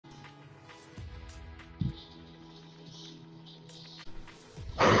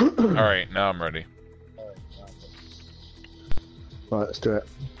Alright, now I'm ready. Right, let's do it.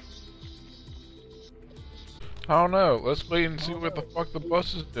 I don't know. Let's wait and see what the fuck the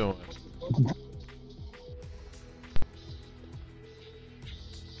bus is doing.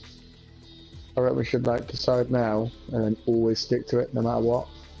 I reckon we should like decide now and then always stick to it no matter what.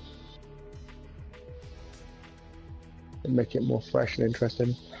 And make it more fresh and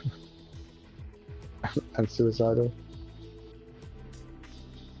interesting. And suicidal.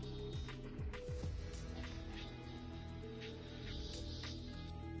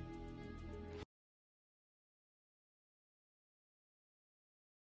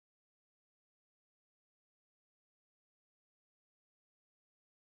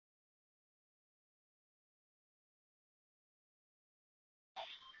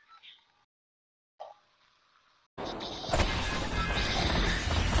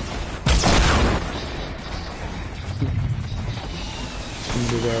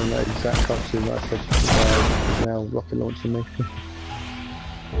 We're wearing that exact costume that I said to the guy is now rocket launching me.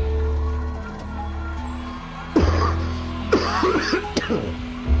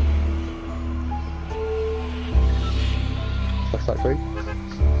 That's that great.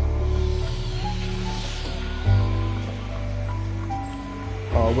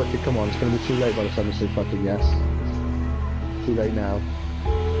 Oh, wicked, come on, it's going to be too late by the time we say fucking yes. Too late now.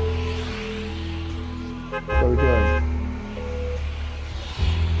 Where are we going?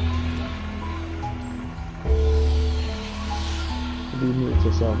 You mute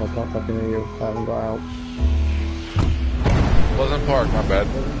yourself, I can't fucking hear you. I haven't got out. Pleasant Park, my bad.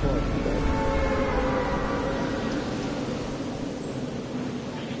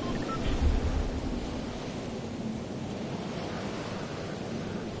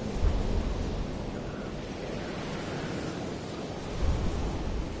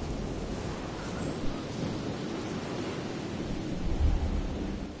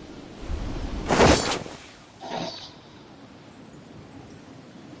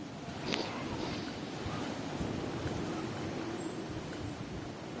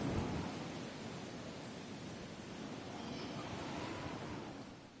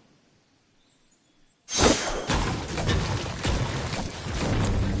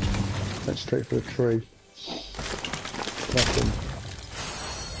 Went straight for the tree. Nothing.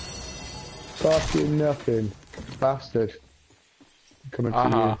 Fucking nothing. Bastard. I'm coming to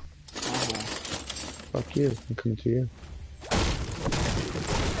you. Fuck you, I'm coming to you.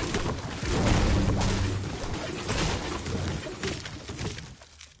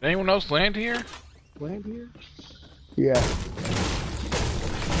 Did anyone else land here? Land here? Yeah.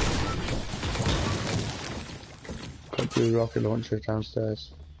 Got two rocket launchers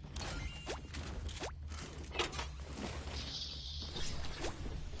downstairs.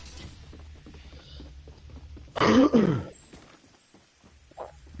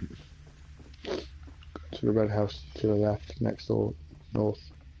 To the red house to the left, next door, north.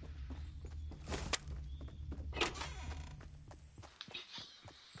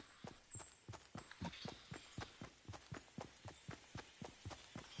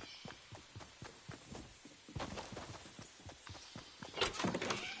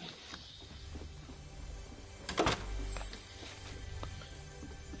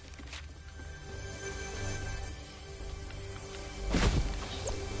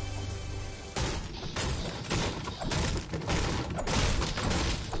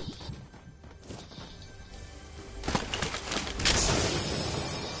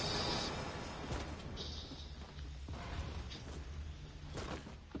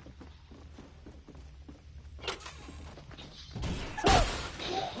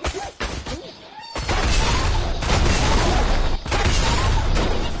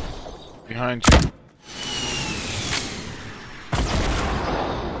 Behind you.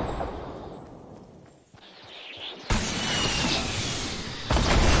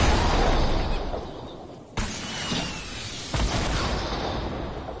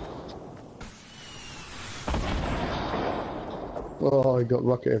 Oh, I got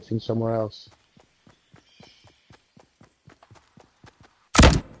rocketed from somewhere else.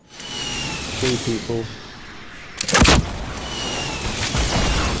 Three people.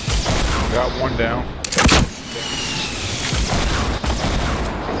 Got one down.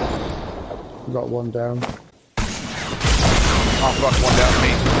 Got one down. Oh fuck, one down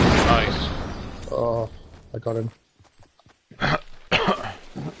me. Nice. Oh, I got him.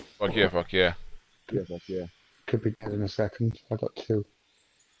 Fuck yeah, fuck yeah. Yeah, fuck yeah. Could be dead in a second. I got two.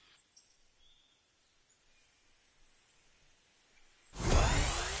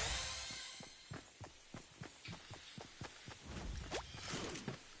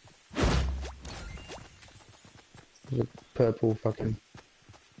 There's a purple fucking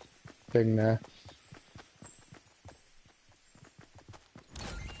thing there.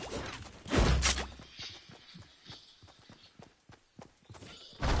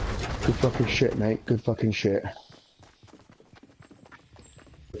 Good fucking shit, mate. Good fucking shit.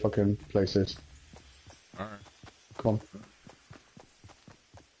 Fucking places. Alright. Come on.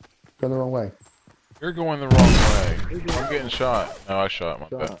 Going the wrong way. You're going the wrong way. I'm getting shot. No, I shot my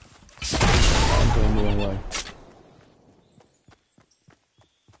bad. I'm going the wrong way.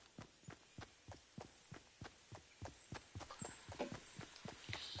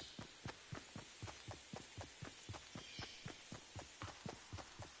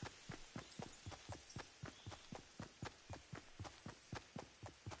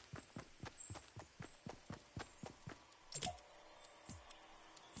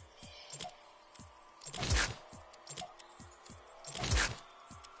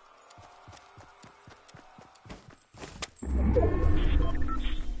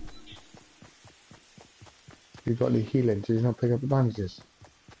 You got any healing? Did you not pick up the bandages?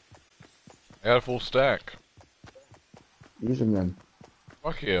 I got a full stack. Use them then.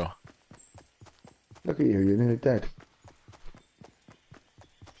 Fuck you. Look at you, you're nearly dead.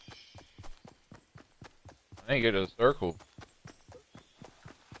 I didn't get to the circle.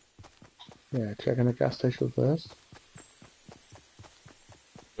 Yeah, checking the gas station first.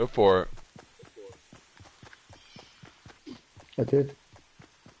 Go for it. I did.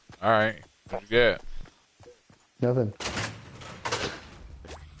 Alright. What'd you get? Nothing.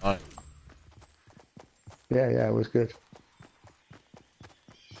 Fine. Yeah, it was good.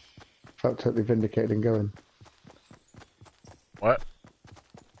 Felt totally vindicated in going. What?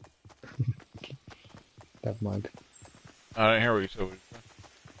 Never mind. I didn't hear what you said.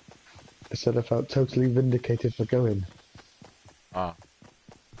 I said I felt totally vindicated for going. Ah.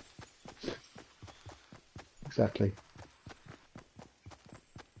 Exactly.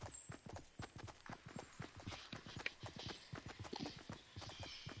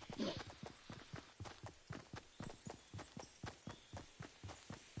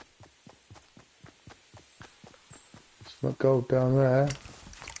 It's not gold down there.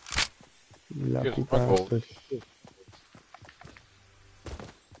 Lucky Here's my gold. bastard.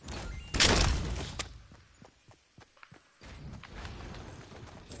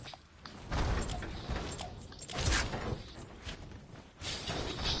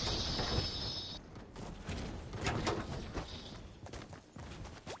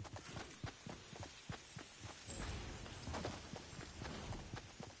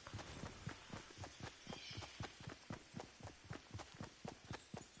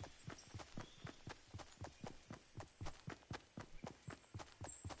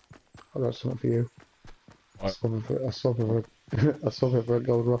 I got something for you. What? I swap it for I swap it for a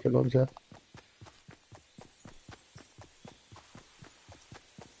gold rocket launcher.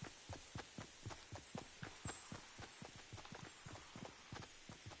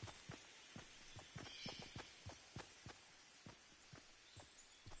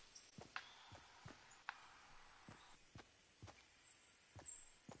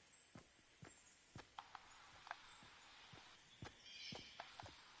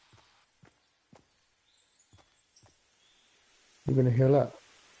 You gonna heal up?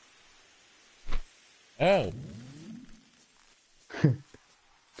 Oh. Do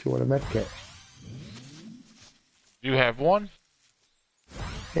you want a med kit? Do you have one?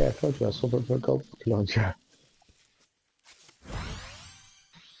 Yeah, I told you I swap it for a gold rocket launcher.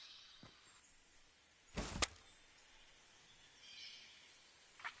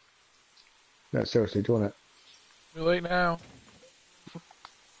 No, seriously, do you want it? Too late now.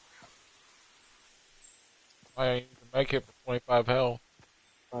 I ain't even make it for 25 health.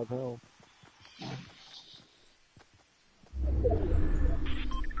 5 health.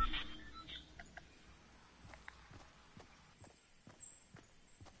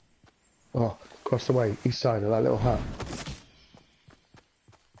 Oh, across the way, east side of that little hut.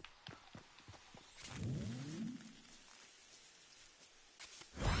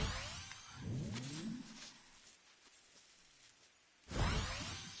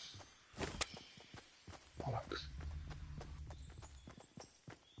 Bollocks.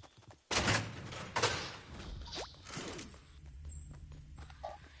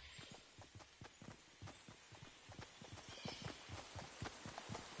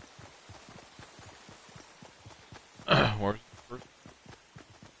 Where's the first?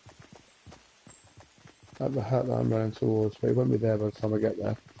 At the hut that I'm running towards, but it won't be there by the time I get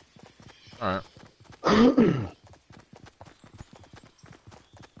there. Alright.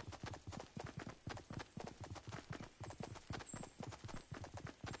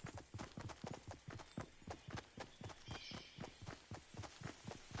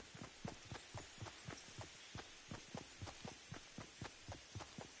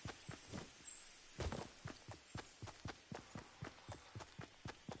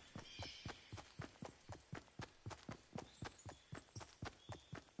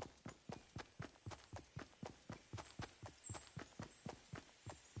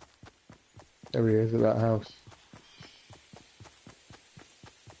 There he is at that house.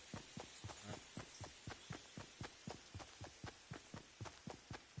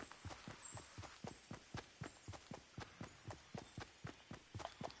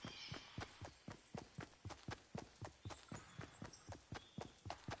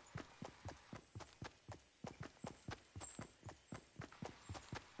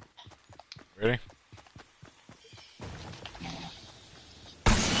 Ready?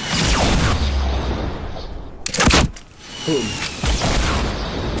 Boom.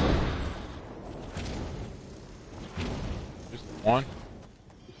 Just one.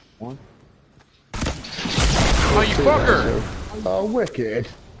 Oh, you fucker! Oh, wicked.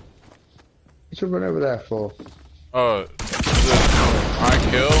 What you run over there for? I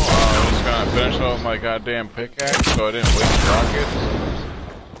kill. I was gonna finish it with my goddamn pickaxe, so I didn't waste rockets.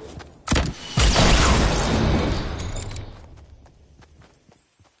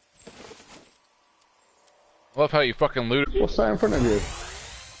 I love how you fucking looted. What's that in front of you?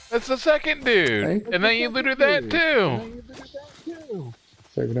 That's the second dude! Hey? And then you looted that too!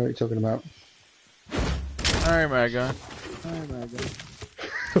 So you know what you're talking about. Alright, my gun.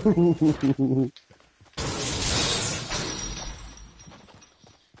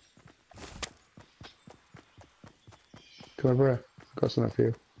 Come over here. I've got something for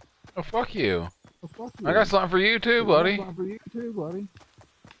you. Oh, fuck you. I got something for you too, buddy.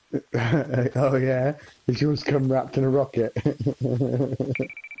 Oh yeah? Did yours come wrapped in a rocket? Do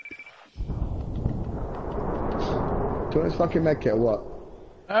you want this fucking medkit or what?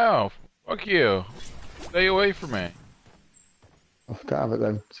 Oh, fuck you. Stay away from me. I can't have it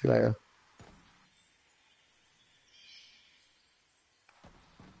then. See you later.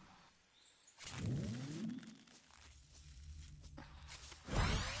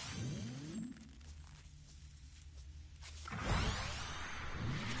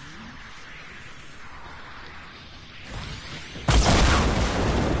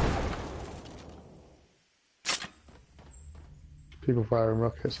 People firing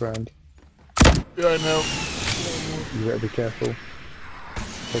rockets around. Yeah, I know. You better be careful.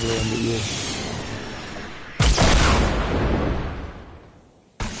 Probably aimed at you.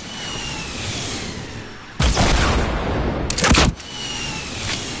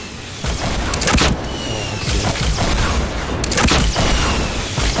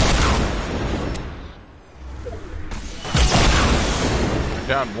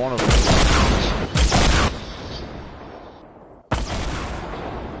 Down one of them.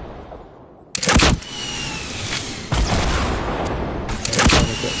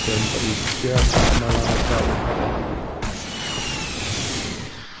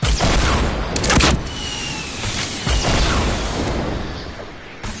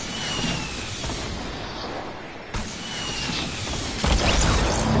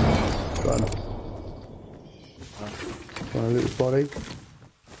 Run. Want to loot his body?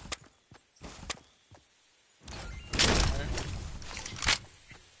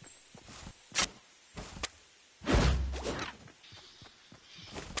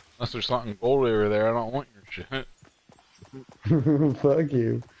 Unless there's something gold over there, I don't want your shit. Fuck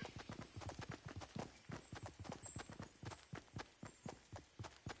you.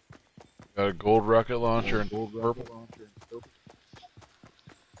 Got a gold rocket launcher and purple.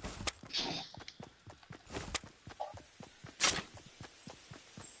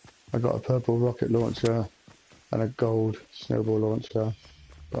 I got a purple rocket launcher and a gold snowball launcher.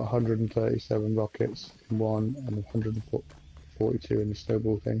 Got 137 rockets in one and 142 in the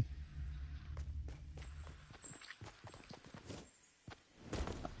snowball thing.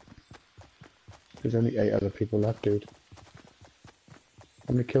 There's only 8 other people left, dude.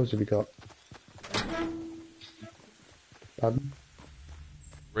 How many kills have you got? Pardon?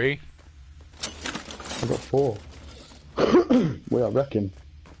 3? I've got 4. We are wrecking.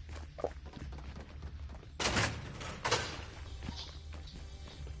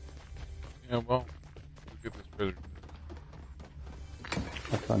 Yeah, well, look at this treasure.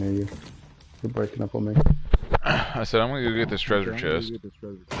 I can't hear you. You're breaking up on me. I said I'm gonna go get this treasure chest.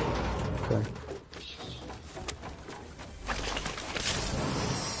 Okay.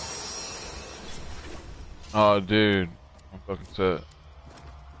 Oh, dude, I'm fucking set.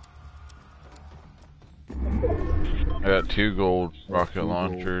 I got 2 gold rocket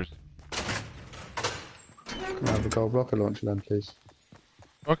launchers. Can I have a gold rocket launcher then, please?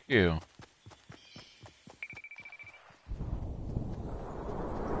 Fuck you.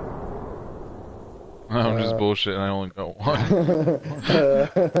 I'm just bullshitting, I only got 1.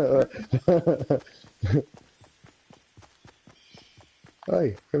 Hey, what are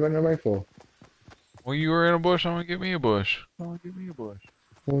you running away for? Well, you were in a bush, I'm gonna get me a bush.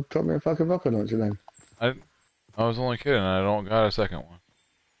 Well, drop me a fucking rocket launcher then. I was only kidding. I don't got a second one.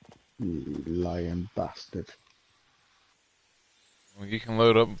 You lying bastard. Well, you can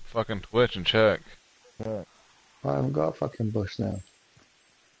load up fucking Twitch and check. I haven't got a fucking bush now.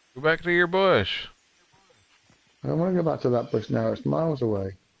 Go back to your bush. I don't want to go back to that bush now. It's miles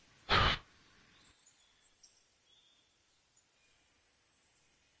away.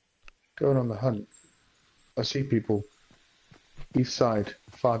 Going on the hunt. I see people. East side,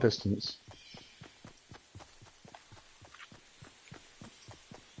 far distance.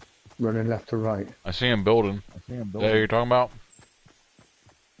 Running left to right. I see him building. Is that what you're talking about?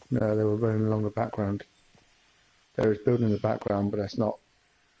 No, they were running along the background. There was building in the background, but that's not.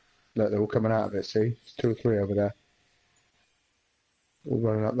 Look, they're all coming out of it, see? There's 2 or 3 over there. All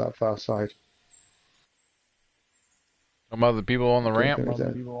running up that far side. Some other people on the ramp?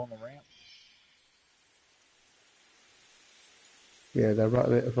 Yeah, they're right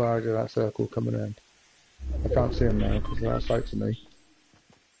at the far edge of that circle coming in. I can't see them now because they're outside to me.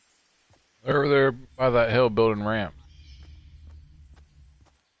 They're over there by that hill building ramp.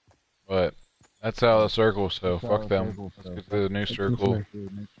 But that's out of the circle, so fuck them. Let's get to the new circle.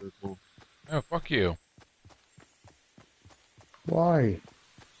 No, fuck you. Why?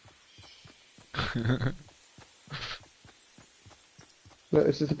 Look,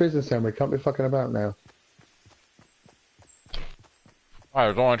 this is a business town. We can't be fucking about now.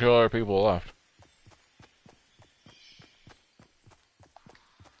 Alright, there's only 2 other people left.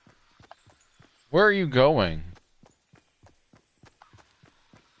 Where are you going?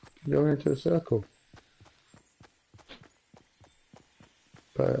 Going into a circle.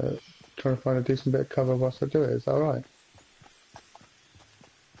 But trying to find a decent bit of cover whilst I do it. Is that alright?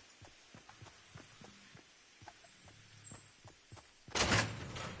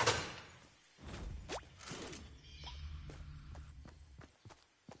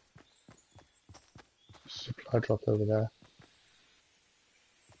 Supply drop over there.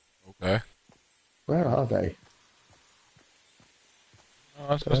 Okay. Where are they? Oh,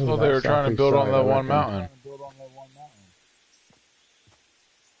 I just thought they were trying to build on that one mountain.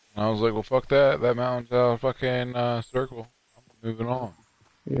 And I was like, well, fuck that. That mountain's a fucking circle. I'm moving on.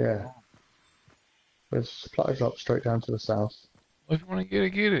 Yeah. There's a supply drop straight down to the south. Well, if you want to get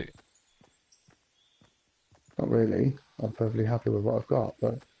it, get it. Not really. I'm perfectly happy with what I've got,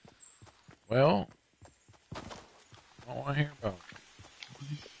 but... Well, I don't want to hear about it.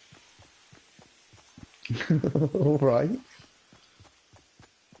 Alright.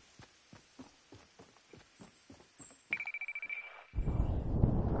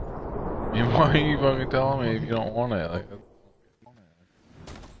 I mean, why are you fucking telling me if you don't want it? Like,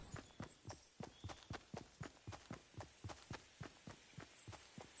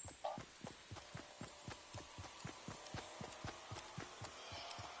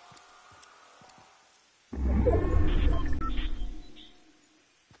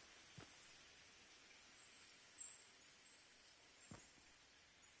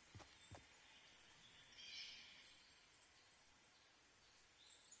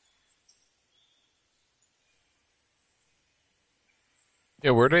 yeah,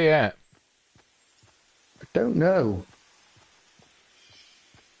 where they at? I don't know.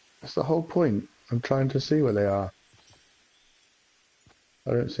 That's the whole point. I'm trying to see where they are.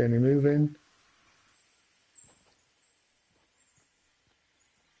 I don't see any moving.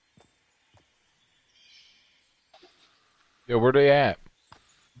 Yeah, where they at?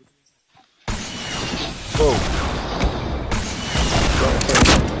 Whoa.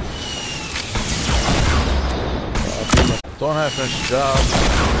 Don't have to finish the job.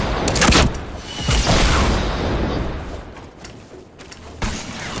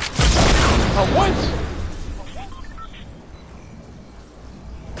 Oh, what?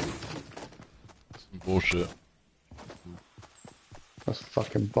 Some bullshit. That's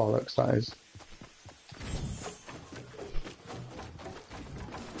fucking bollocks, that is.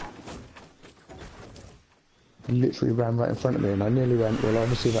 He literally ran right in front of me and I nearly went, well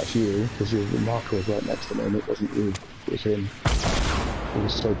obviously that's you, because your marker was right next to me and it wasn't you, it was him. He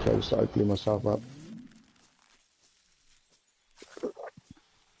was so close that I blew myself up.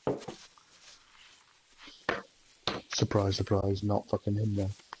 Surprise, surprise, not fucking him then.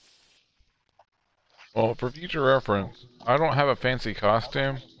 Well, for future reference, I don't have a fancy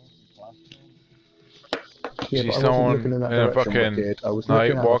costume. Yeah, See but I wasn't someone looking in that in a direction, fucking Wicked. I was night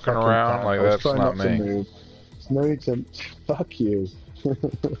looking at walking a fucking around, path. like I was that's trying not not to me. move. No need to... Fuck you.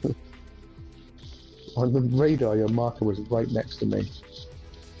 On the radar, your marker was right next to me.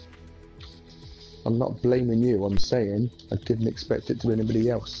 I'm not blaming you, I'm saying I didn't expect it to be anybody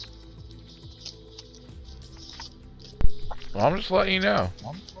else. Well, I'm just letting you know.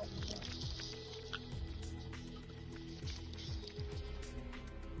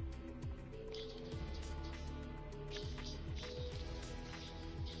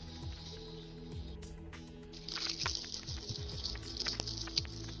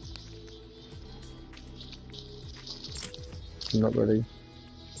 I'm not ready.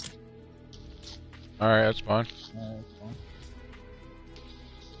 Alright, that's fine.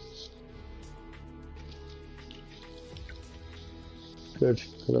 Good,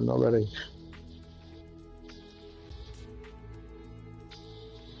 because I'm not ready.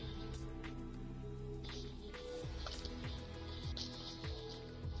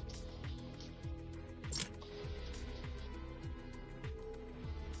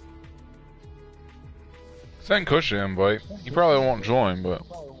 Send Kush an invite. He probably won't join, but...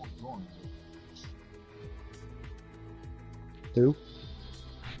 Who?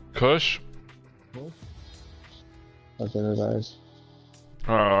 Kush? I don't know who that is.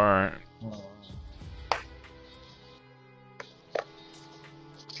 Oh, alright.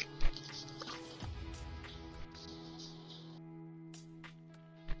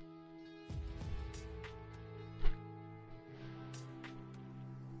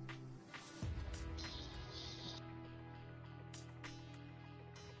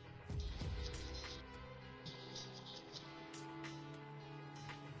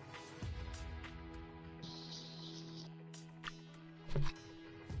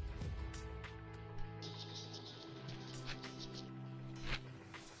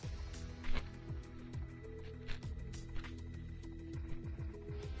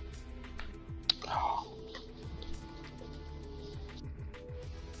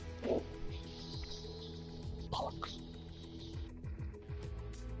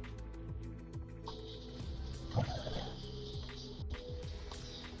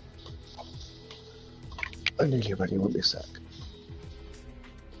 I'm nearly ready, won't be a sec.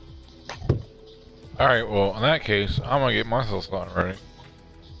 Alright, well, in that case, I'm gonna get myself slot ready.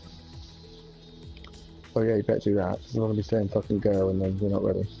 Oh yeah, you better do that. You don't want to be saying fucking go and then you're not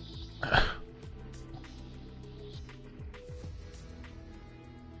ready.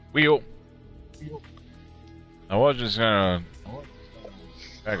 Wheel. I was just gonna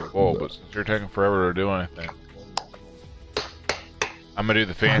tag a ball, but since you're taking forever to do anything, I'm gonna do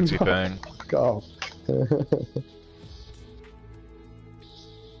the fancy thing. Fuck off.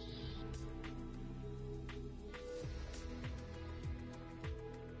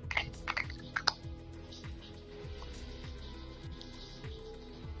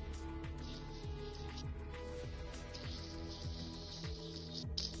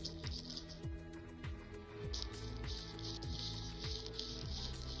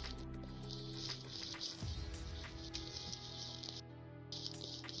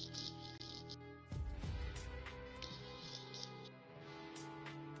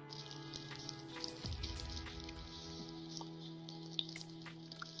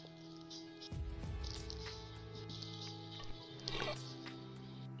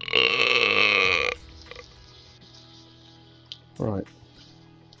 Right.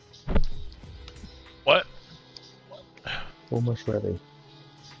 What? Almost ready.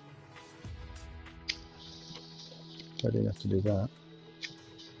 Ready enough to do that.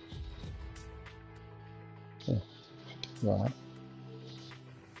 Yeah. Right.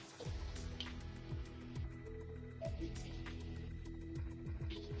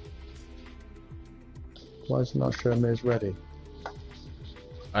 Why is it not showing me as ready?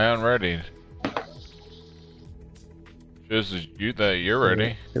 I unreadied. Shows you that you're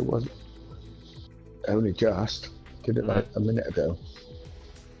ready. It was only just. Did it like a minute ago.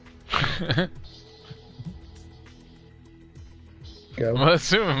 Go. Well, I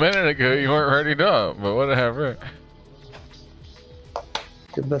assume a minute ago you weren't ready up, but whatever.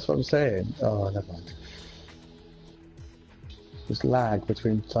 That's what I'm saying. Oh, never mind. There's lag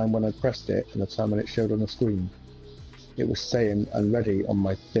between the time when I pressed it and the time when it showed on the screen. It was saying I'm ready on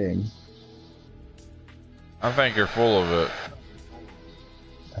my thing. I think you're full of it.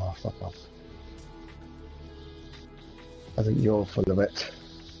 Oh, fuck off. I think you're full of it.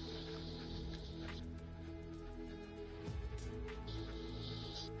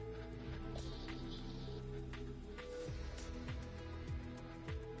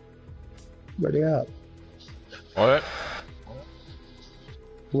 Ready up. What?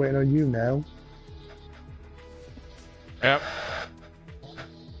 Waiting on you now. Yep.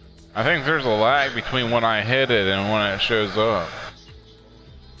 I think there's a lag between when I hit it and when it shows up.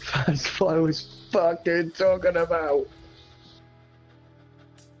 That's what I was fucking talking about.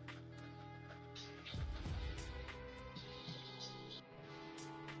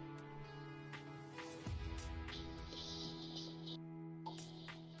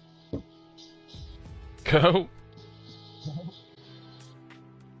 Go.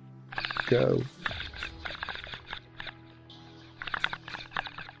 Go.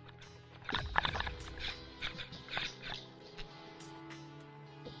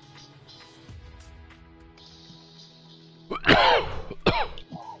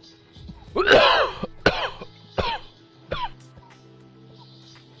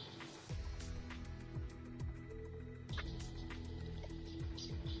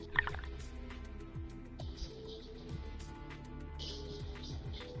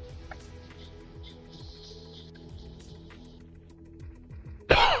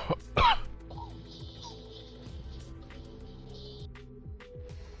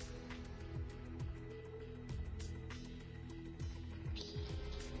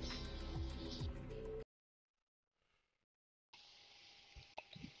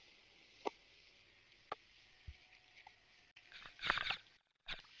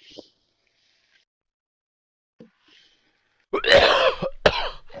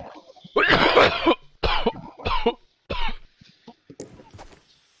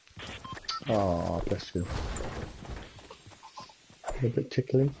 Oh, bless you. A bit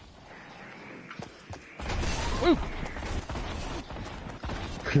tickly. Woo.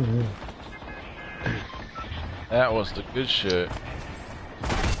 That was the good shit.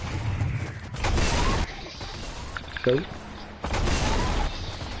 Go.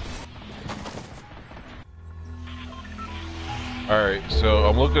 Alright, so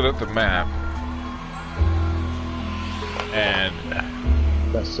I'm looking at the map. And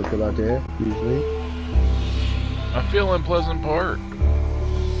That's a good idea, usually. I'm feeling Pleasant Park.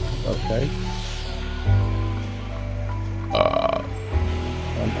 Okay.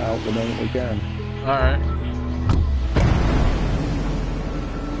 I'm out the moment again. Alright.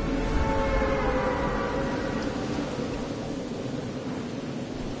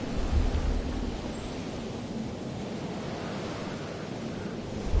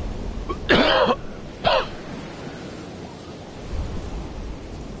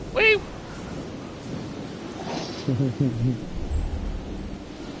 Woo!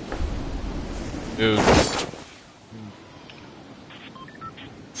 Dude.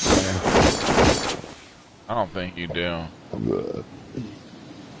 I don't think you do.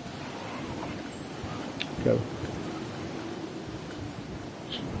 Go.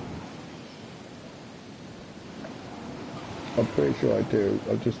 I'm pretty sure I do.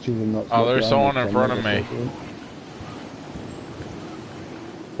 I'm just choosing not to. Oh, there's someone in front of me.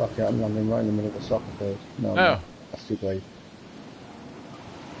 Fuck it, I'm landing right in the middle of the soccer field. No, no, that's too late.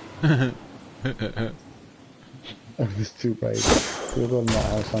 It's too late. You'll go in that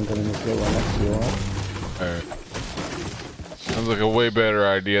house, I'm going in this little one next to you, alright? Alright. Sounds like a way better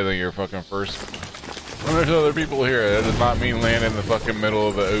idea than your fucking first. When there's other people here, that does not mean land in the fucking middle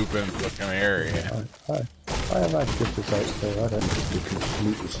of the open fucking area. I have had good results though, I don't think we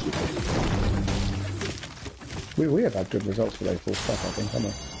completely stupid. We have had good results with A4 stuff, I think, haven't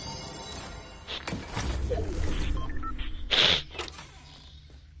we?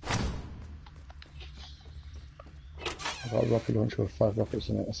 I've got a rocket launcher with 5 rockets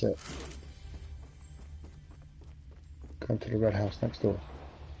in it, that's it. Come to the red house next door.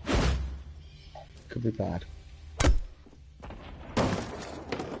 Could be bad.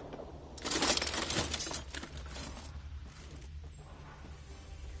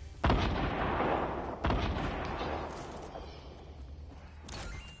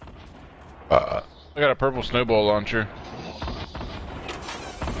 I got a purple snowball launcher.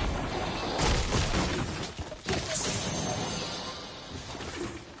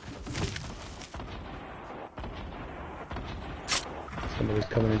 Somebody's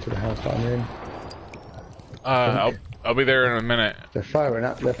coming into the house that I'm in. I'll be there in a minute. They're firing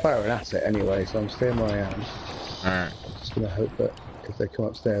at it anyway, so I'm staying where I am. Alright. I'm just gonna hope that if they come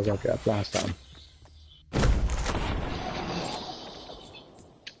upstairs, I'll get a blast at them.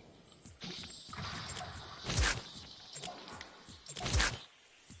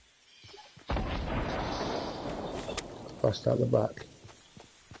 Bust out the back.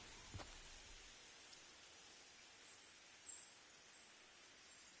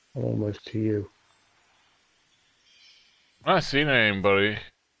 I'm almost to you. I'm not seeing anybody.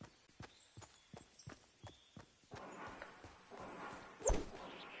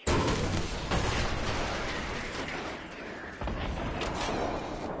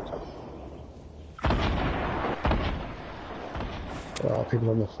 There are people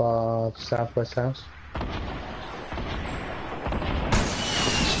on the far southwest house.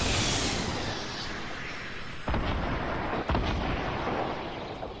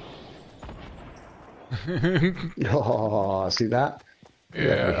 Oh, see that?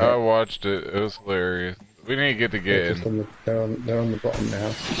 Yeah, I watched it. It was hilarious. We need to get to They're just getting. they're on the bottom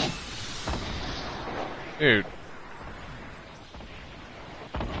now. Dude.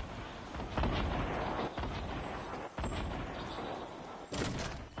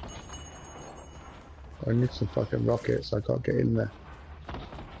 I need some fucking rockets. I can't get in there.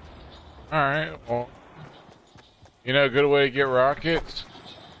 Alright, well. You know a good way to get rockets?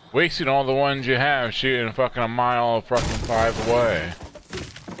 Wasting all the ones you have shooting fucking a mile fucking 5 away.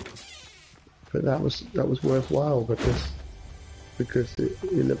 But that was worthwhile because it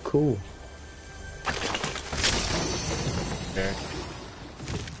looked cool. Okay.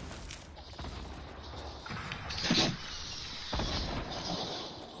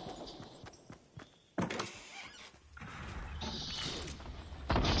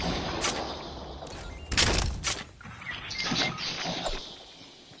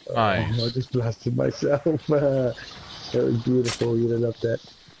 Nice. Oh, I just blasted myself. It was beautiful. You'd have loved it.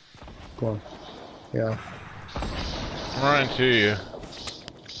 Go on. Yeah. I'm running to you.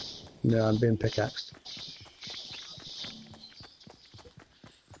 No, I'm being pickaxed.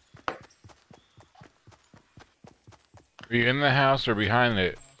 Are you in the house or behind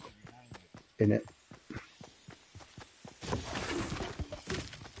it? In it.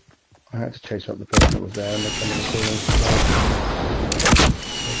 I had to chase up the person that was there and they come in and kill me.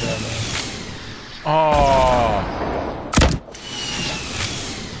 Oh.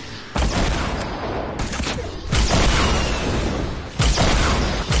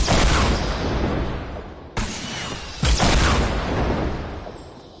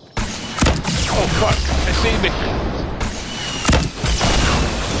 Oh fuck! I see me.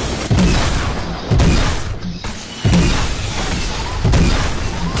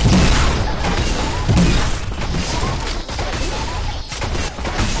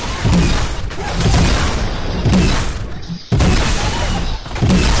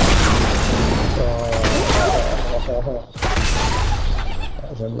 That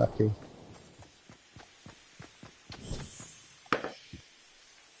was unlucky.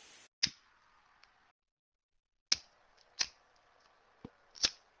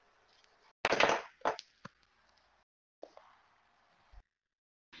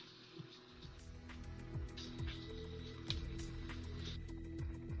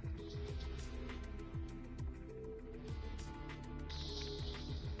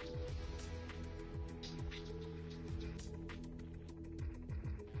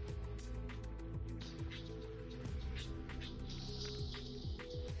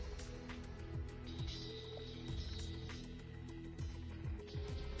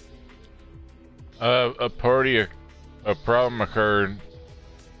 A problem occurred.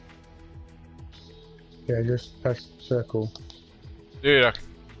 Yeah, just press circle. Dude, a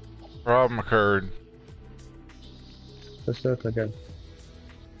problem occurred. Press circle again.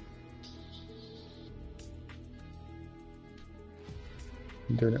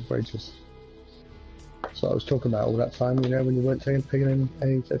 I'm doing it for ages. So I was talking about all that time, you know, when you weren't paying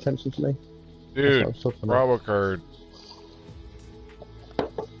any attention to me. Dude, That's what I was talking about. problem occurred.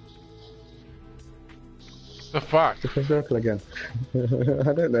 The fuck? Just press circle again.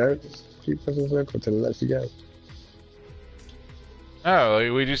 I don't know. Just keep pressing circle until it lets you go. Oh,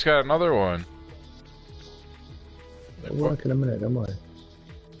 like, we just got another one. It'll work in a minute, don't worry.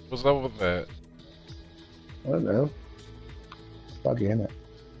 What's up with that? I don't know. It's buggy, isn't it?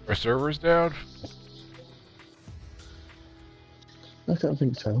 Our server's down? I don't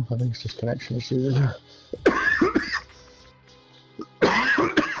think so. I think it's just connection issues.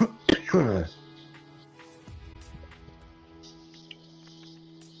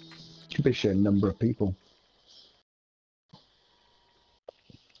 Should be sheer number of people.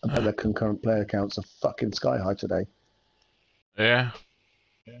 I bet the concurrent player counts are fucking sky high today. Yeah.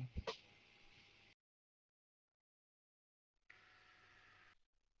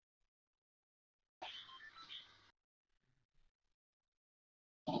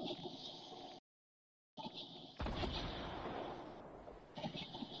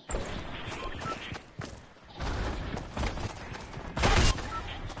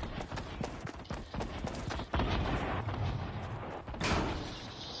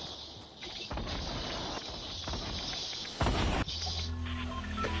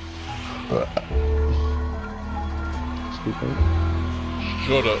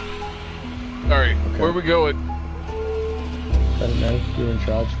 Shut up. Alright, okay. Where are we going? I don't know, you're in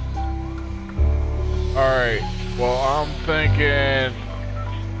charge. Alright, well I'm thinking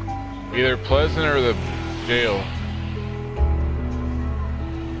either Pleasant or the jail.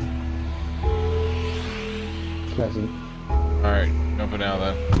 Pleasant. Alright, jumping out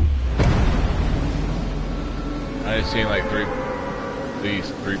then. I just seen like 3. at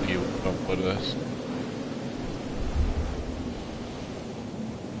least 3 people come with us.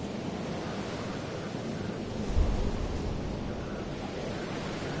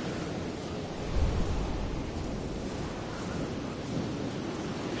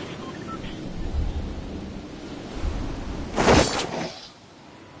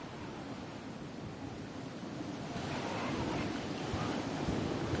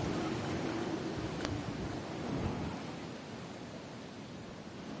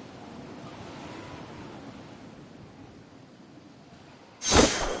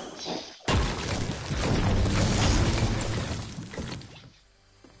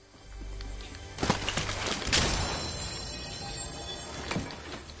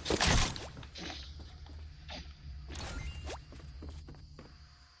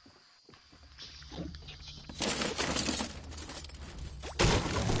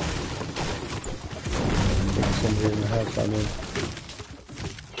 Somebody in the house, I mean.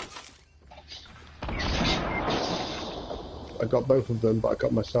 I got both of them, but I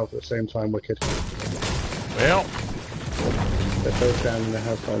got myself at the same time, wicked. Well, They're both down in the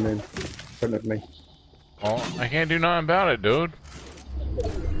house, I'm in front of me. well, I can't do nothing about it, dude.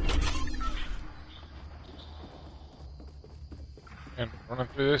 And running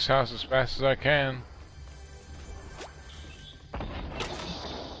through this house as fast as I can.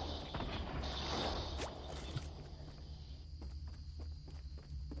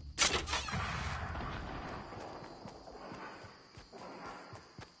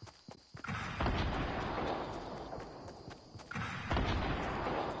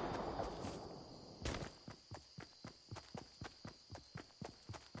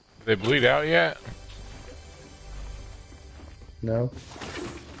 Did they bleed out yet? No?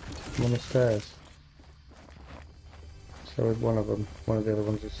 I'm on the stairs. So is one of them. One of the other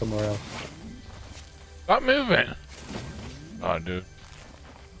ones is somewhere else. Stop moving! Oh, dude.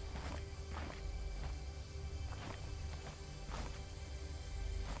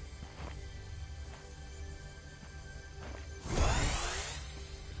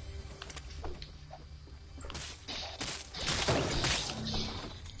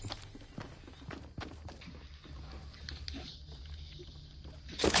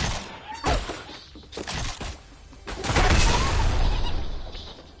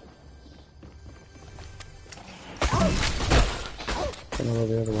 I don't know where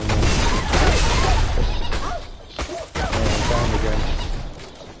the other one is. Oh, I'm down again.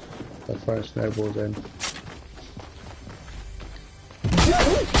 They're throwing snowballs in.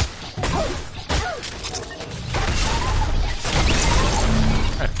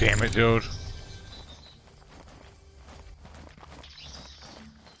 God damn it, dude.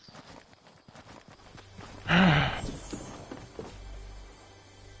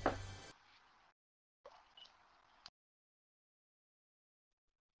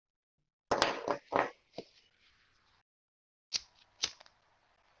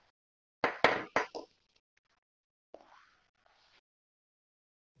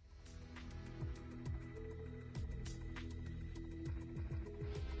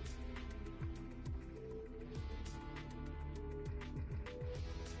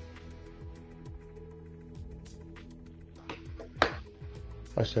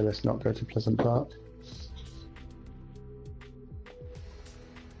 I say let's not go to Pleasant Park.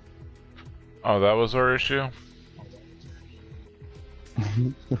 Oh, that was our issue?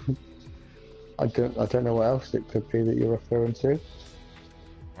 I don't know what else it could be that you're referring to.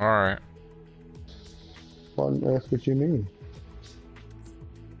 Alright. What on earth would you mean?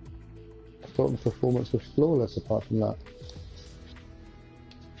 I thought the performance was flawless apart from that.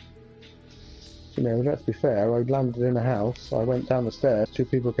 You know, let's be fair, I landed in a house, I went down the stairs, 2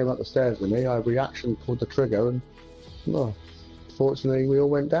 people came up the stairs with me, I reaction pulled the trigger and, well, fortunately we all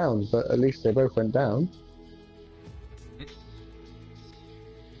went down, but at least they both went down.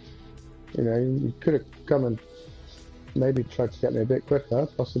 You know, you could have come and maybe tried to get me a bit quicker,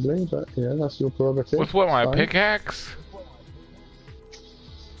 possibly, but, you know, that's your prerogative. With what, my Fine. pickaxe?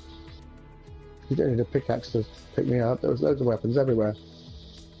 You don't need a pickaxe to pick me up, there was loads of weapons everywhere.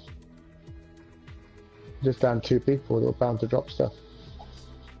 Just down 2 people that were bound to drop stuff.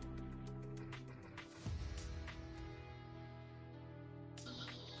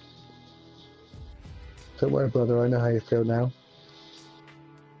 Don't worry, brother, I know how you feel now.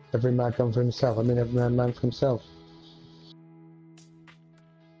 Every man comes for himself, I mean every man for himself.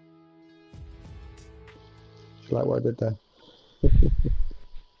 You like what I did there?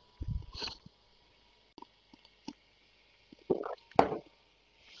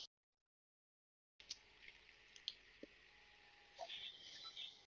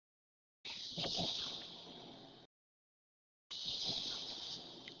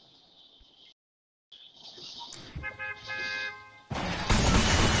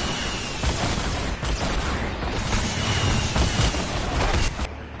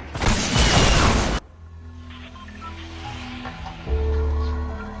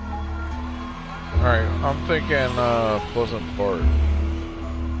 I'm thinking, Pleasant Park.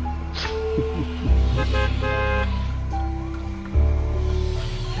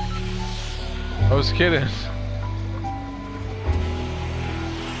 I was kidding.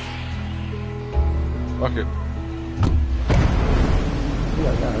 Fuck it.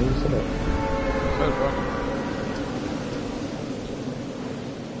 Yeah, no, you said it. Said fuck it.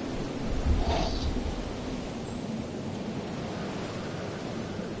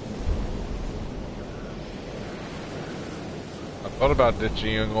 I thought about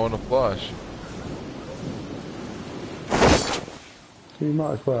ditching you and going to Flush. You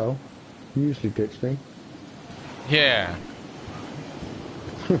might as well. You usually ditch me. Yeah.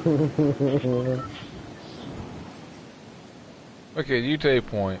 Okay, you take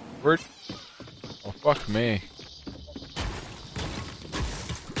point. Where? Oh, fuck me.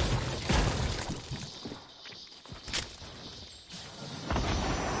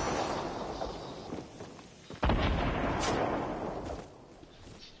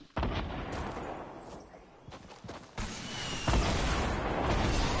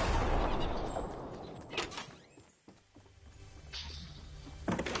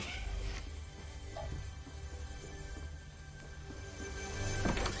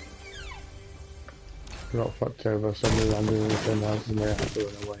 Got fucked over, somebody landed in the same house and they had to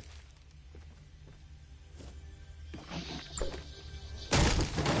run away.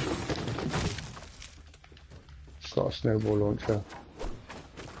 Got a snowball launcher.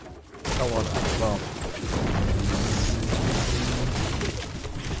 I want some.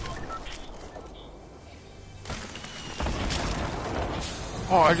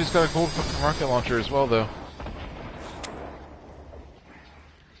 Oh, I just got a gold fucking rocket launcher as well, though.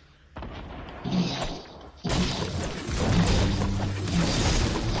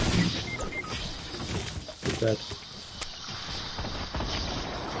 Dead.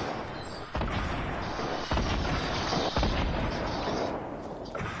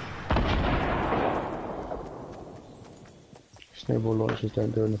 Snowball launchers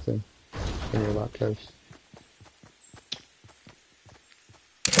don't do anything when you're that close.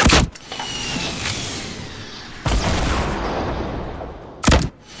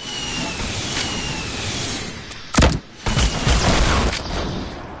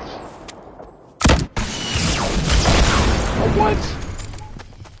 What?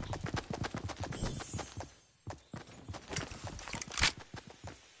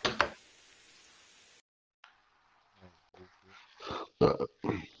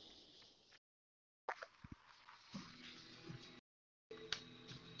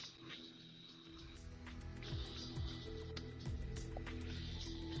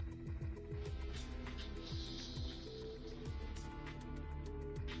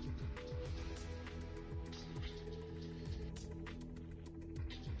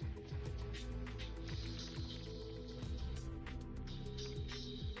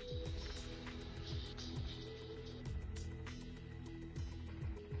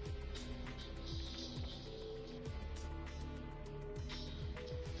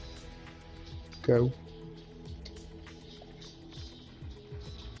 Go.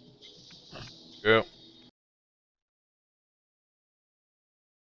 Yeah.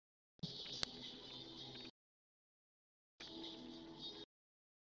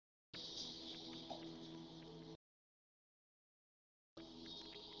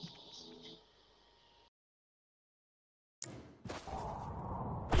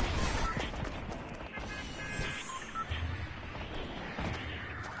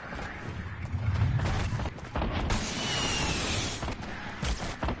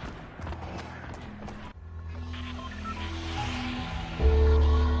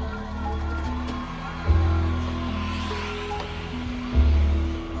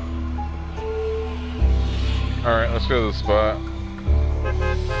 Alright, let's go to the spot.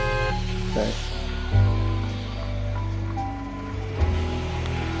 Okay.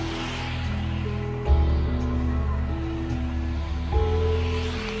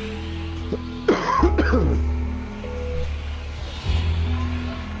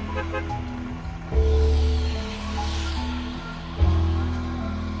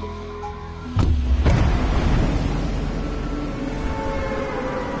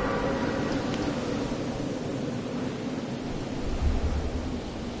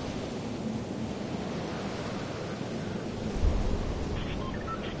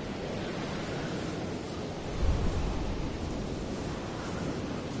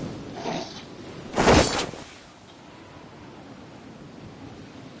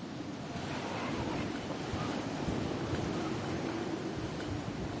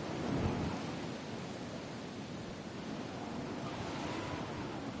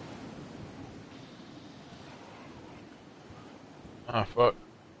 Ah, fuck.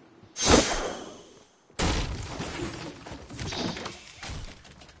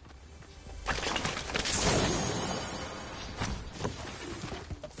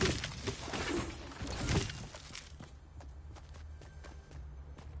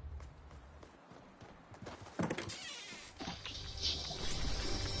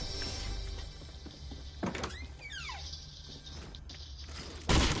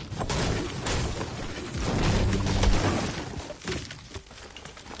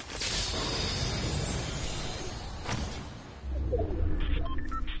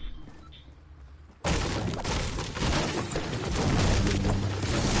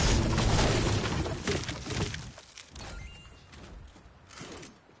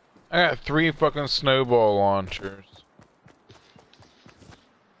 I got 3 fucking snowball launchers.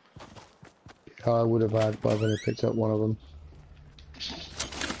 Yeah, I would have had, but I've only picked up one of them.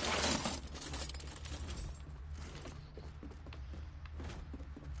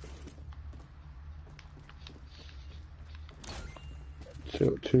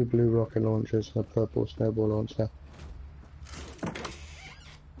 Two blue rocket launchers and a purple snowball launcher.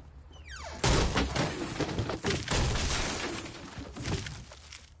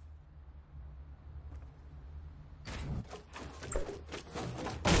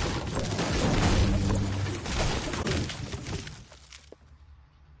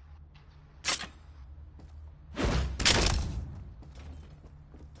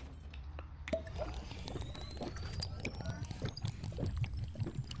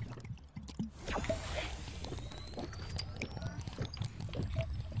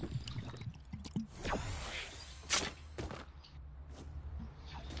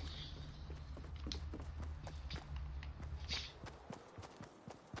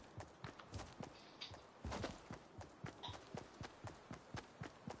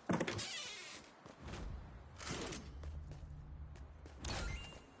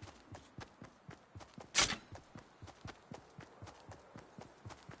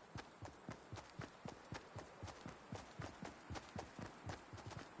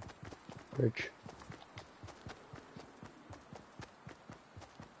 Bridge.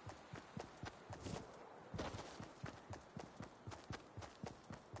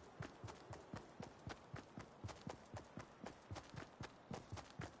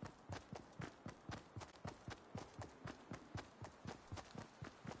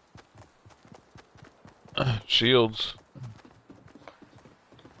 Shields.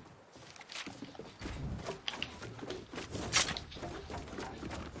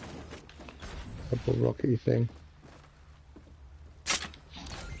 Purple rockety thing.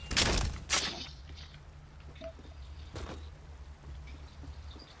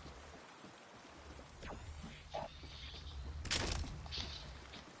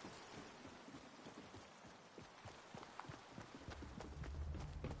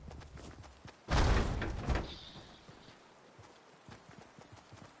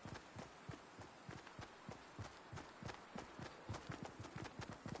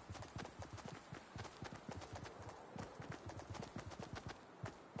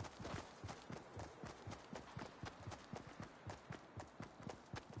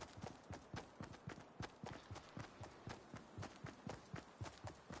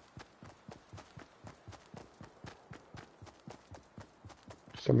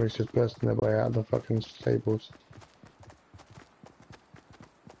 Somebody's just bursting their way out of the fucking stables.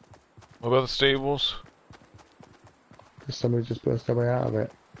 What about the stables? Somebody just burst their way out of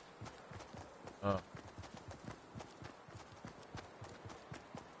it. Oh.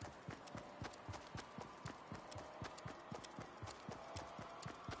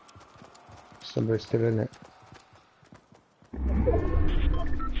 Somebody's still in it.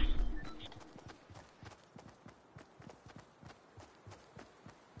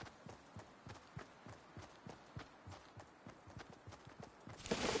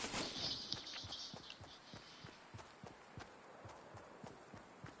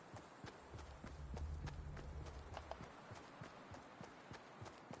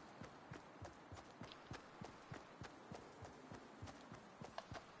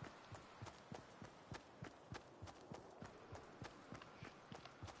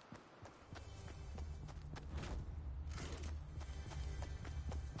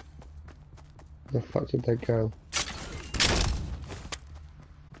 Where the fuck did they go?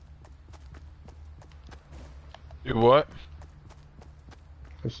 You what?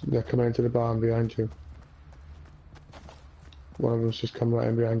 They're coming into the barn behind you. One of them's just come right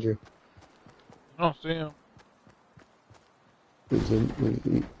in behind you. I don't see him. He's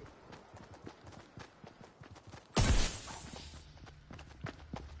in,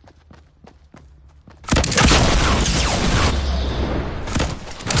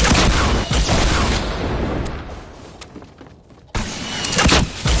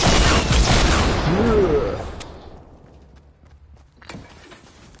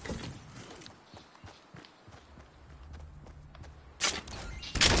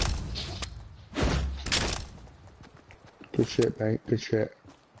 Good shit, mate. Good shit.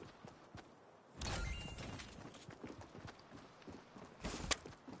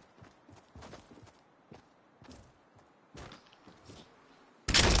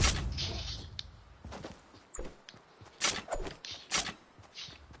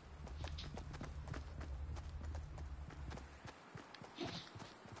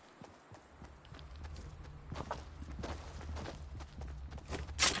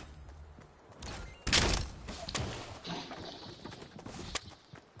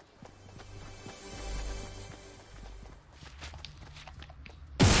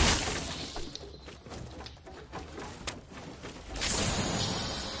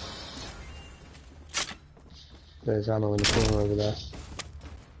 There's ammo in the corner over there.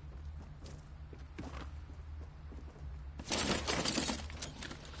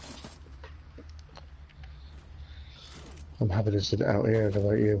 I'm happy to sit out here. How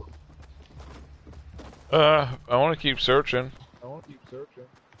about you? I want to keep searching.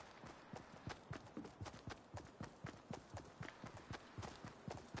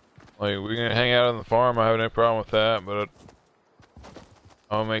 Like, we can hang out on the farm. I have no problem with that, but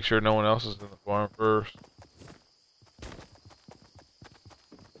I'll make sure no one else is in the farm first.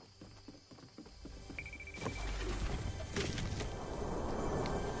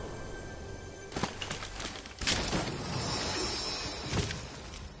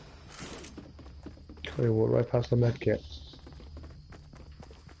 We walk right past the med kit.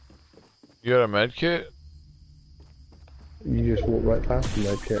 You got a med kit? You just walk right past the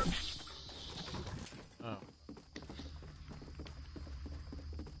med kit. Oh.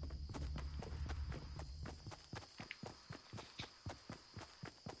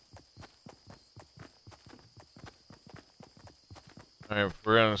 Alright, if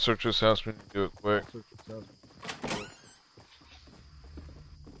we're gonna search this house, we need to do it quick.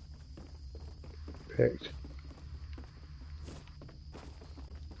 Picked.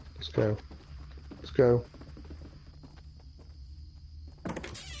 Let's go. Let's go.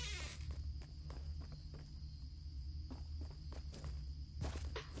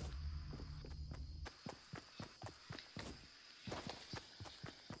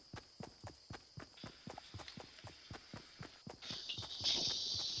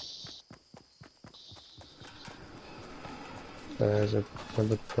 There's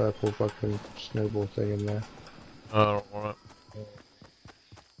another purple fucking snowball thing in there. I don't want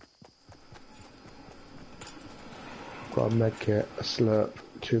Got a med kit, a slurp,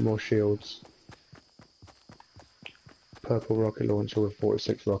 2 more shields. Purple rocket launcher with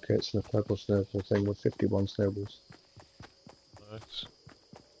 46 rockets and a purple snowball thing with 51 snowballs. it. Nice.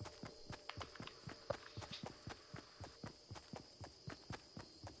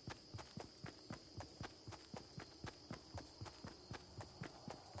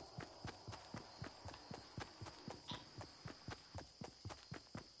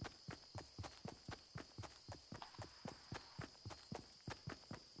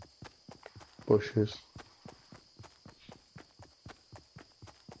 Bushes.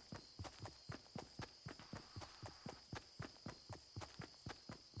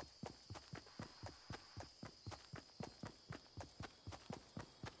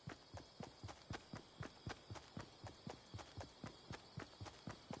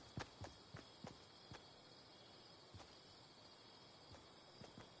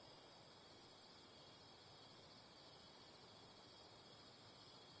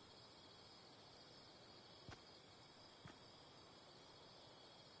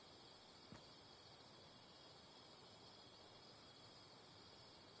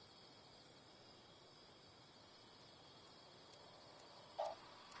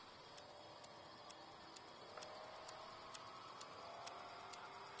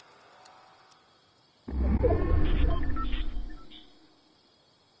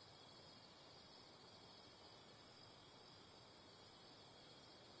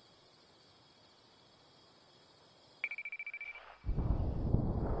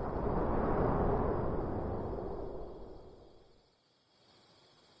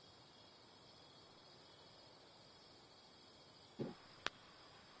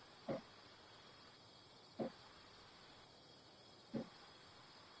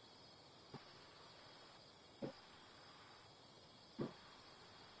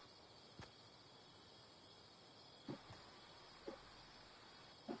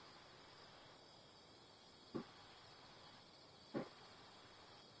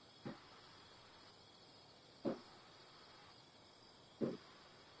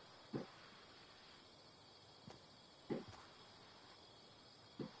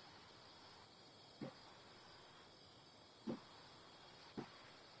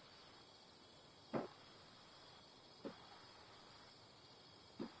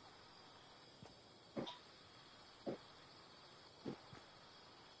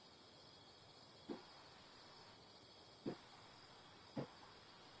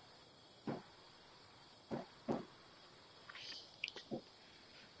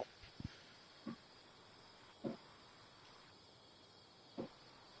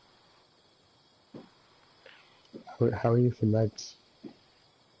 How are you for meds?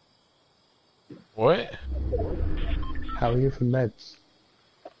 What? How are you for meds?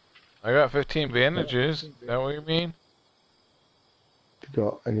 I got 15 bandages. Is that what you mean? You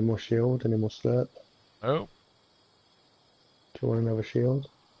got any more shield? Any more slurp? Nope. Do you want another shield?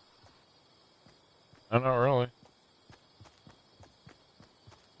 No, not really.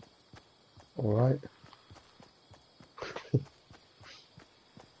 Alright.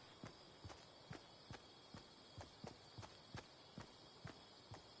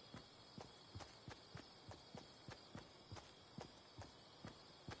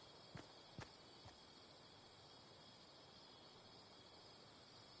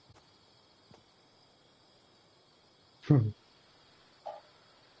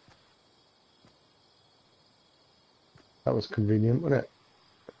 That was convenient, wasn't it?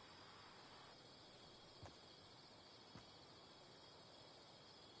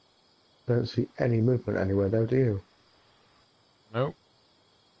 Don't see any movement anywhere though, do you? Nope.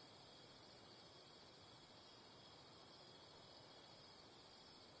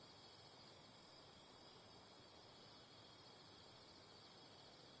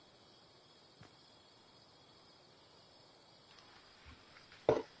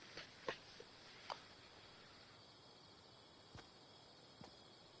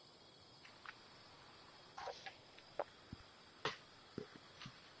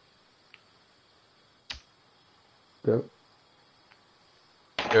 Go.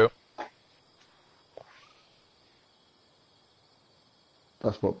 Yep.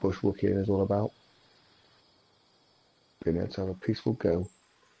 That's what bushwalking is all about. Being able to have a peaceful go.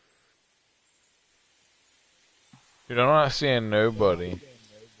 Dude, I'm not seeing nobody.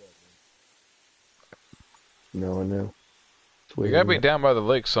 No, I know. It's You weird, gotta isn't be it? down by the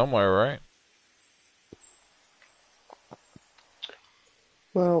lake somewhere, right?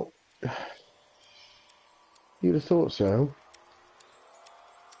 Well, you'd have thought so.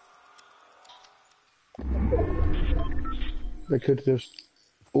 They could just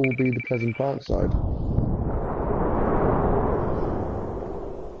all be the Pleasant Park side.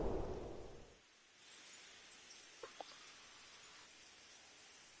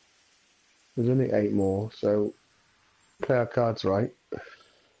 There's only 8 more, so play our cards right.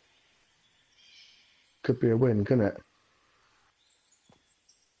 Could be a win, couldn't it?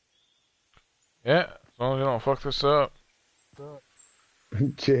 Yeah, as long as you don't fuck this up.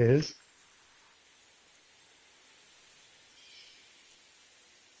 Cheers.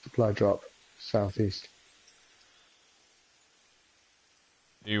 Supply drop, southeast.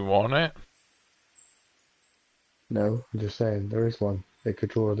 Do you want it? No, I'm just saying, there is one. It could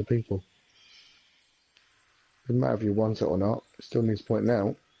draw other people. Doesn't matter if you want it or not, it still needs pointing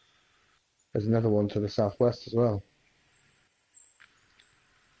out. There's another one to the southwest as well.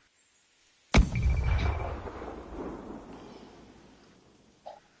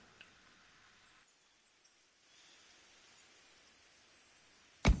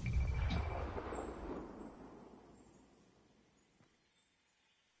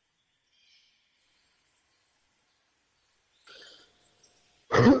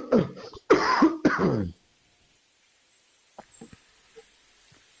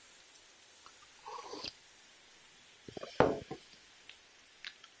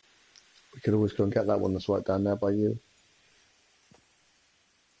 We could always go and get that one that's right down there by you.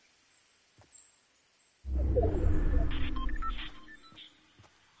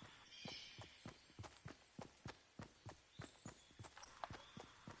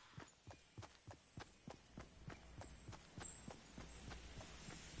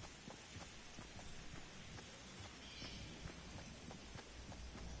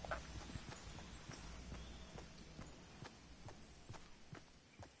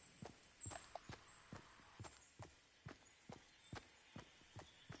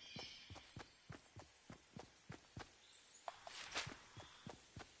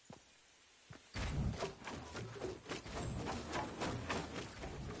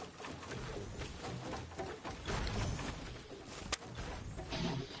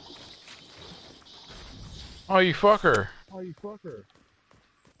 Oh, you fucker.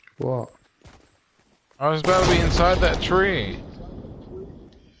 What? I was about to be inside that tree.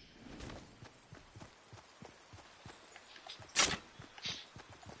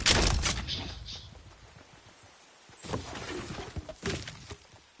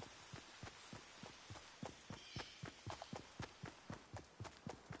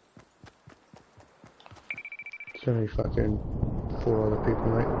 There's only fucking 4 other people,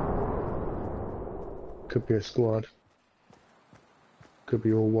 mate. Could be a squad. Could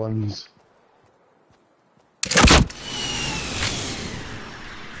be all ones.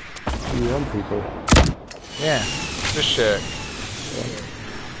 You want people? Yeah. Fish shack.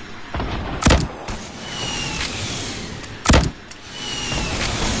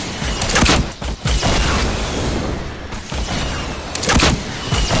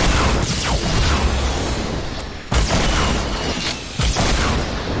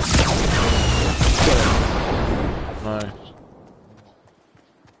 Nice.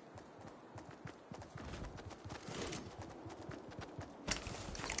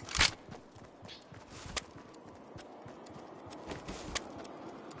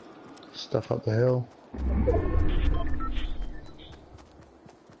 Stuff up the hill.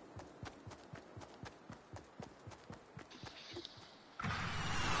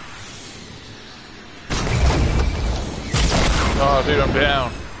 Oh, dude, I'm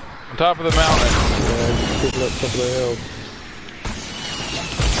down. On top of the mountain. Yeah, good luck top of the hill.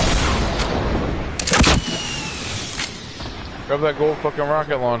 Grab that gold fucking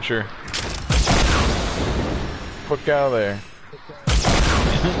rocket launcher. Fuck out of there.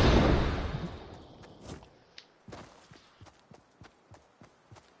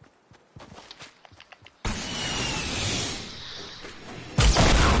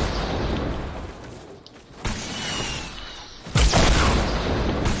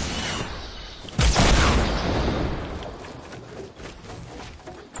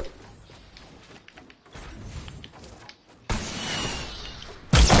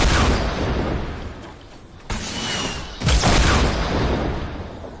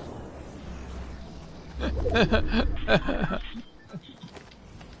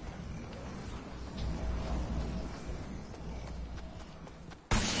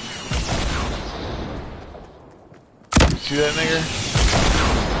 See that nigger?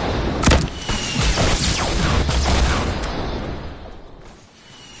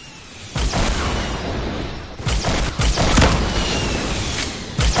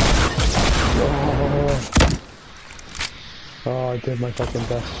 Oh, I did my fucking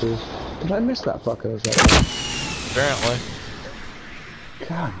best, dude. Did I miss that fucker? Was that Apparently.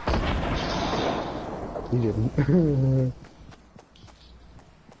 God. You didn't.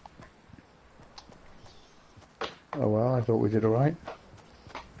 Oh well, I thought we did alright.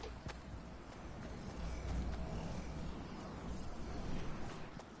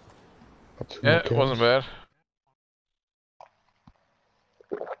 Yeah, it wasn't bad.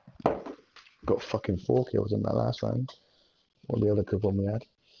 Got fucking 4 kills in that last round. Or the other good one we had.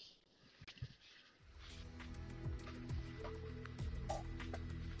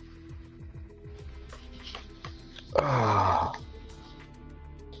 Ah.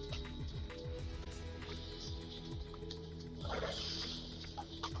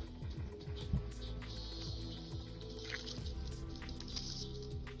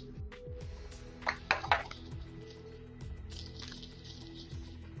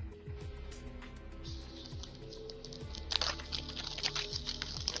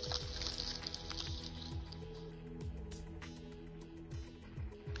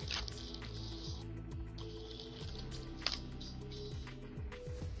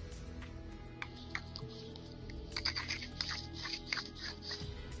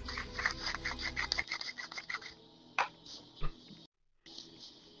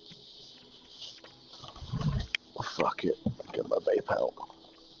 Fuck it. Get my vape out.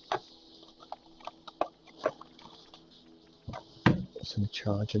 Some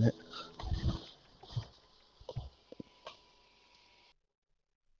charge in it.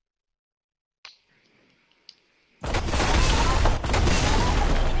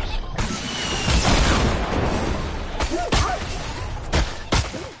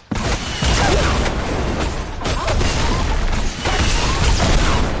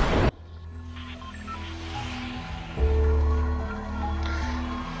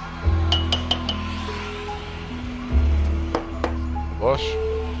 Bush.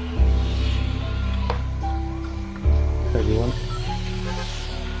 Everyone.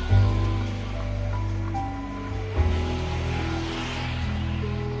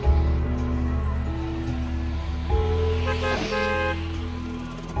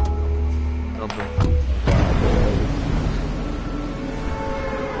 Okay.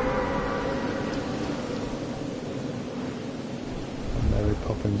 Mary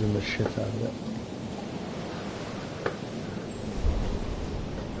Poppins in the shit out of it.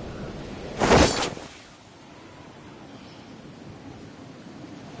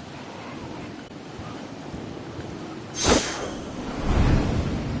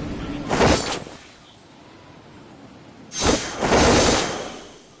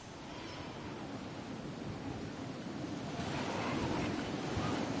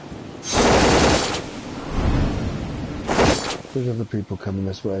 There's other people coming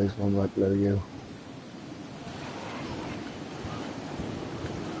this way, there's one right below you.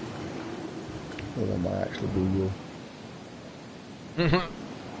 Or that might actually be you.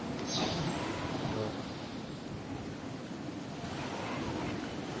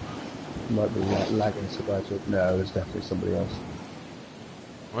 Might be like lagging so bad. No, there's definitely somebody else.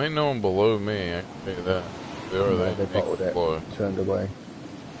 There ain't no one below me, I can tell you that. They are, No, they they ain't bottled it, below. turned away.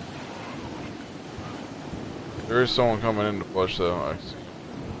 There is someone coming in to flush though. I see him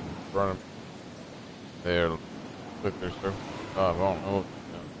in front of me. They're like they're surfing the top. I don't know what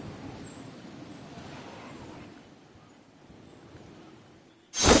they're doing.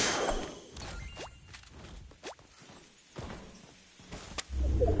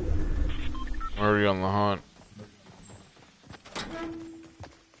 I'm already on the hunt.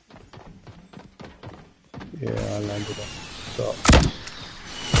 Yeah, I landed on top.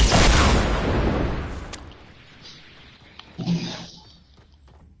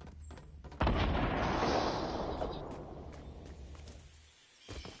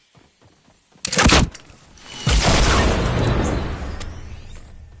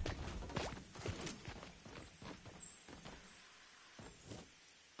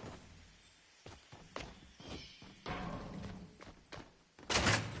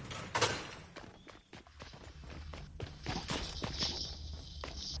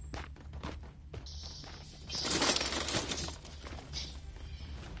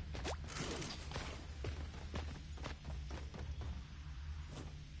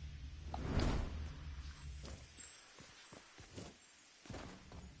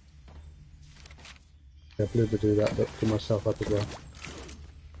 I believe to do that, but for myself up as well.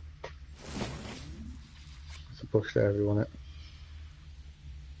 It's a push there if you want it.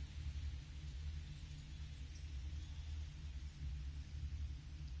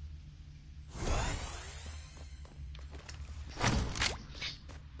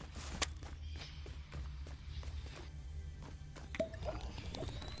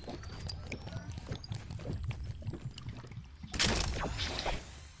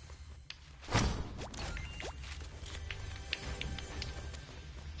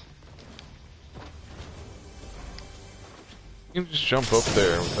 You can just jump up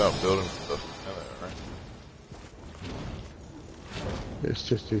there without building stuff together, right? It's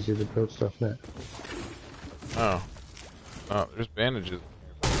just easy to build stuff now. Oh. Oh, there's bandages in here.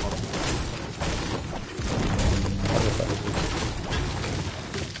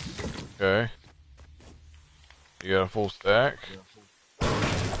 Okay. You got a full stack? Yeah,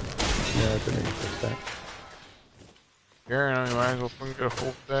 I don't need a full stack. Karen, I might as well fucking get a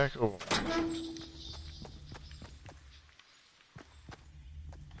full stack of them.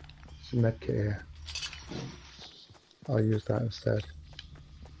 It's a med kit here. I'll use that instead.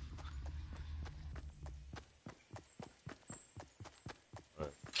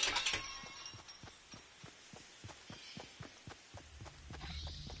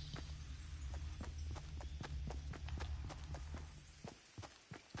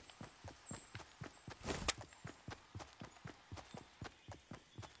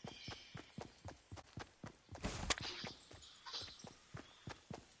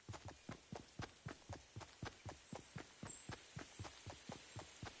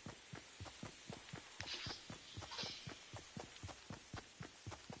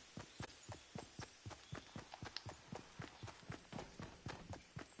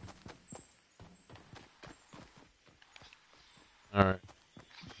 Alright.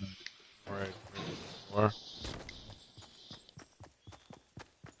 Alright, more.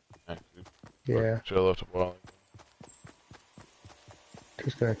 Actually, Yeah, should have left a while ago.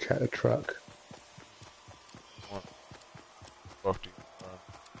 just gonna check the truck. What the fuck do you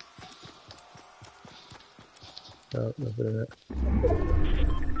No, nothing in it.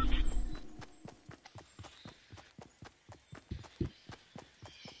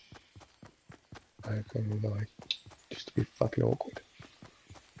 I'm gonna lie. Just to be fucking awkward.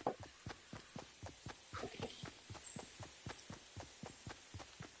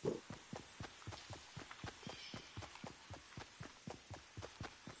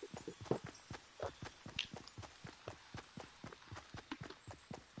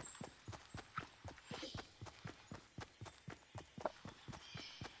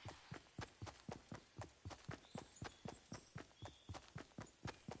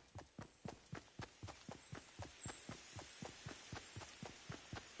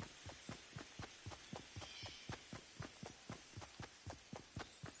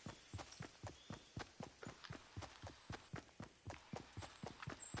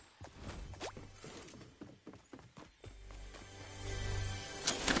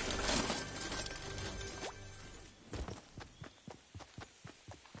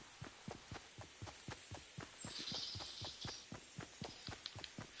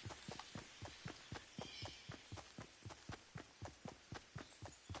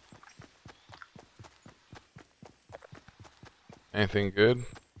 Anything good?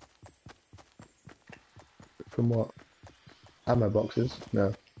 From what? Ammo boxes?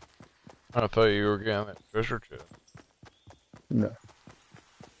 No. I thought you were getting that treasure chest. No.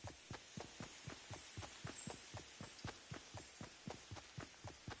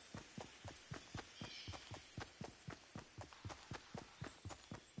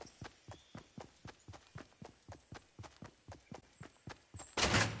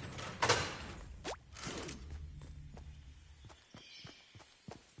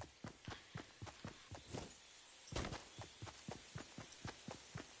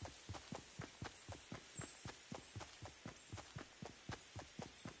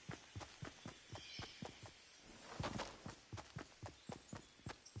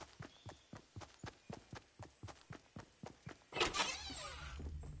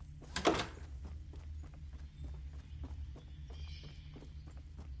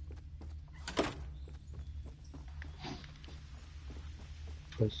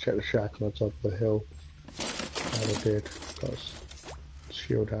 Let's check the shack on the top of the hill. And I did. Got a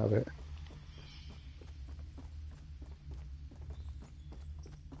shield out of it.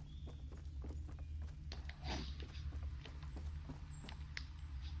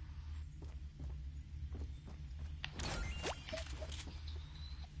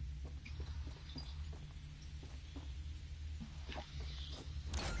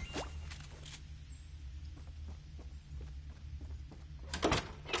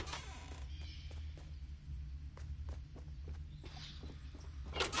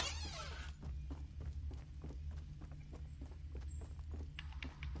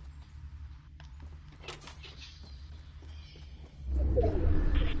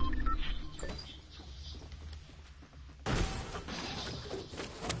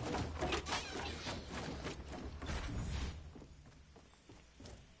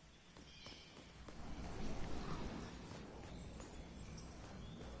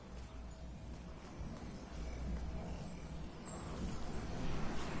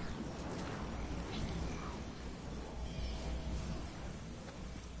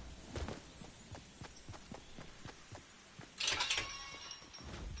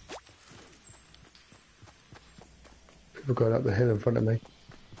 People going up the hill in front of me.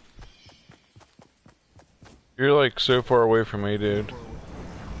 You're like so far away from me, dude.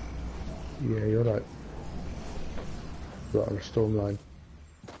 Yeah, you're like right on a storm line.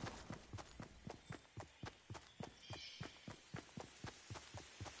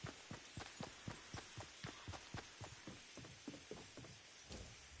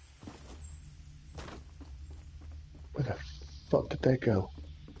 Where the fuck did they go?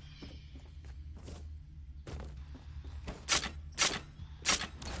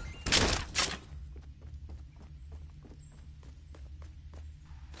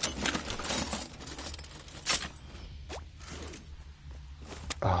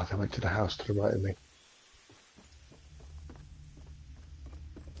 Ah, they went to the house to the right of me.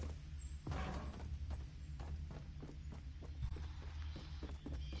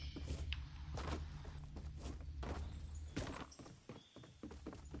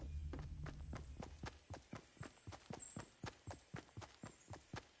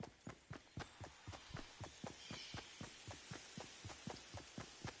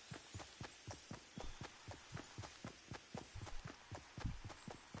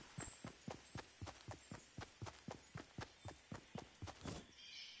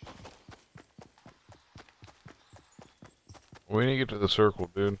 We need to get to the circle,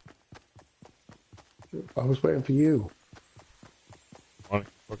 dude. I was waiting for you. Why don't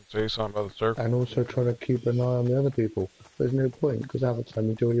you fucking say something about the circle? And also trying to keep an eye on the other people. There's no point, because half the time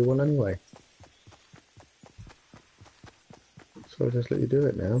you do what you want anyway. So I'll just let you do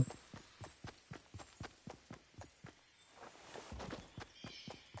it now.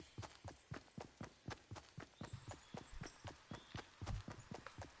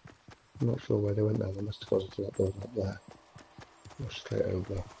 I'm not sure where they went now. They must have gone to that building up there. Or straight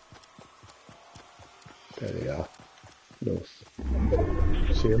over. There they are. North.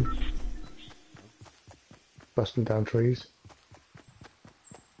 See them? Busting down trees.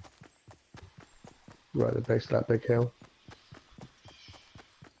 Right at the base of that big hill.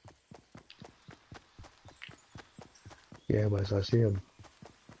 Yeah, where's I see them?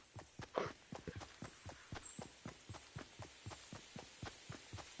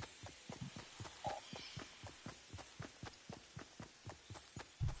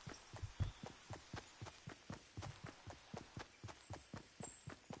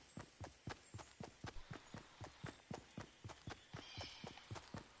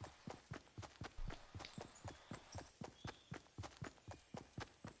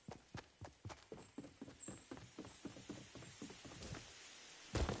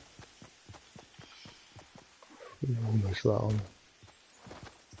 You're almost right on.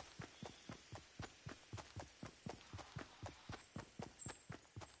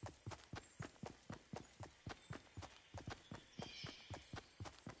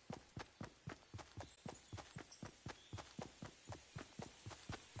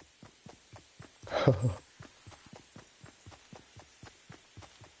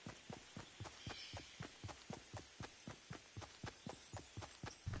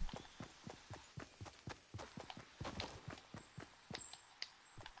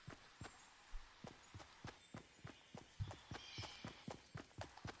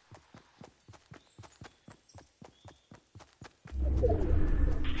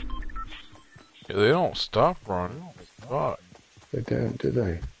 Yeah, they don't stop running. Fuck. They don't, do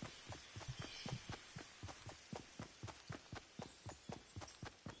they?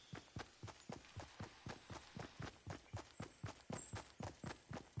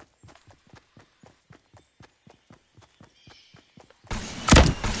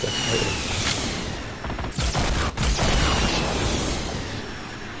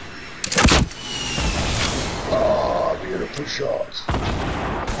 Oh, beautiful shot.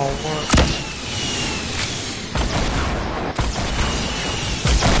 Oh, what?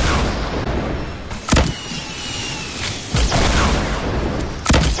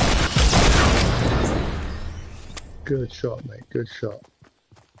 Good shot, mate. Good shot.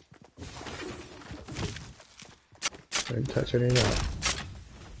 Don't touch any of that.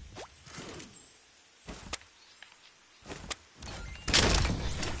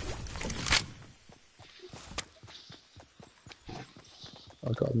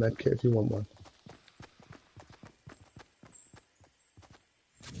 I've got a med kit if you want one.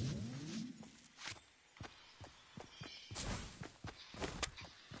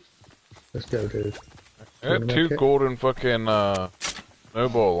 Let's go, dude. I got two golden fucking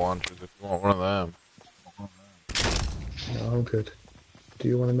snowball launchers if you want one of them. No, I'm good. Do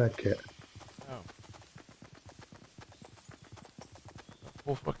you want a med kit? No.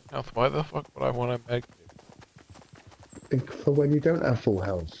 Full fucking health. Why the fuck would I want a med kit? For when you don't have full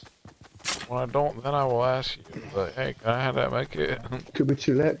health. When I don't, then I will ask you. Like, hey, can I have that med kit? Could be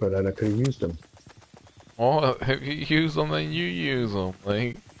too late, but then I could have used them. Well, if you use them, then you use them.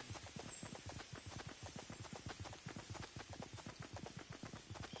 Like,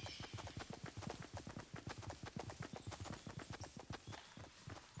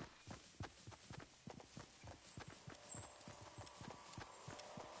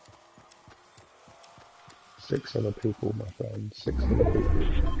 Six other people, my friend. 6 other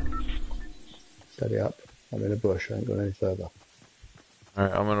people. Steady up. I'm in a bush. I ain't going any further.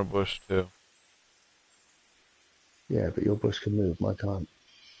 alright, I'm in a bush too. Yeah, but your bush can move. Mine can't.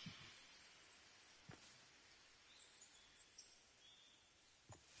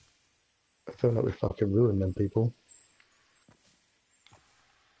 I feel like we fucking ruined them people.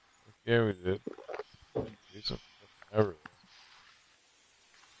 Yeah, we did. Do some fucking everything.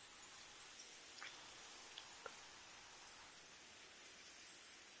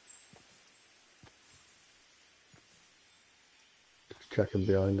 Just checking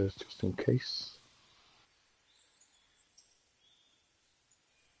behind us just in case.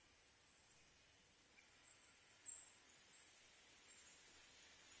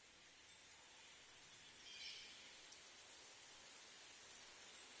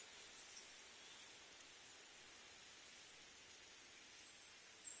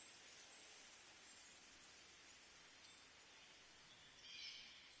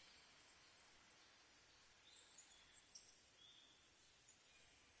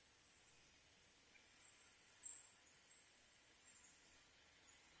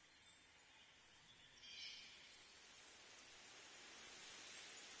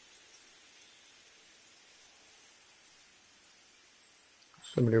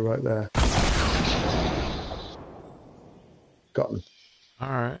 Somebody right there. Got them.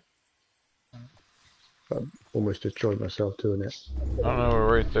 Alright. I almost destroyed myself doing it. I don't know where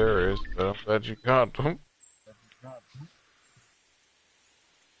right there is, but I'm glad you got them.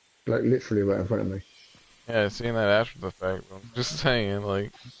 Like literally right in front of me. Yeah, I seen that after the fact, but I'm just saying,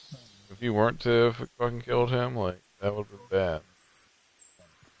 like, if you weren't to have fucking killed him, like, that would have been bad.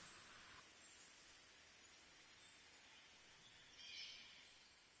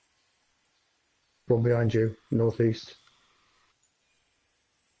 One behind you. Northeast.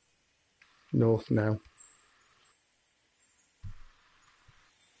 North now.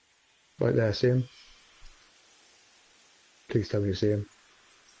 Right there, see him? Please tell me you see him.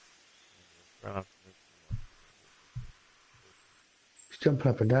 Try not to miss too He's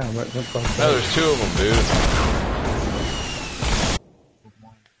jumping up and down. Right, much. No, there's two of them, dude.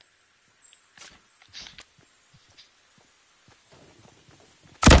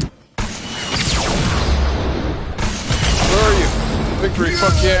 victory,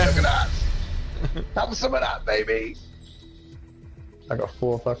 fuck yeah. Look at that! Have some of that, baby! I got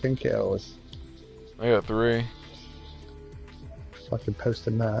 4 fucking kills. I got 3. Fucking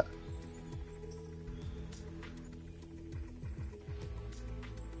posting that.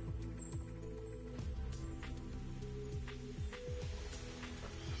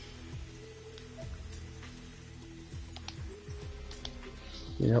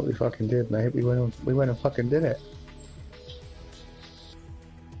 You know what we fucking did, mate? We went and fucking did it.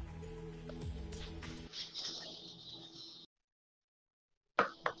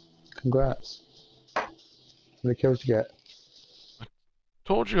 Congrats. How many kills did you get?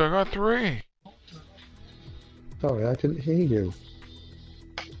 Told you I got 3. Sorry, I didn't hear you.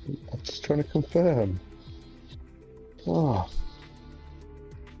 I'm just trying to confirm. Oh.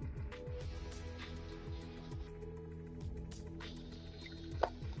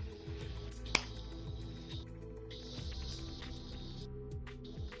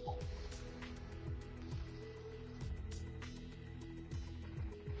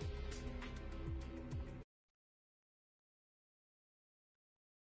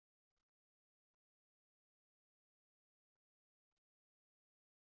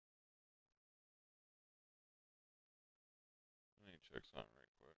 Let me check something right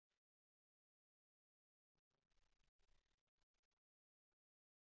quick.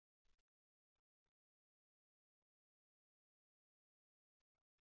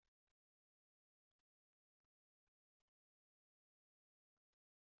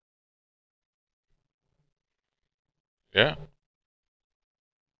 Yeah.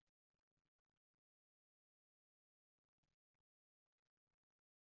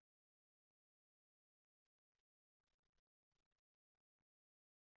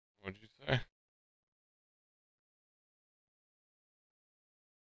 What'd you say?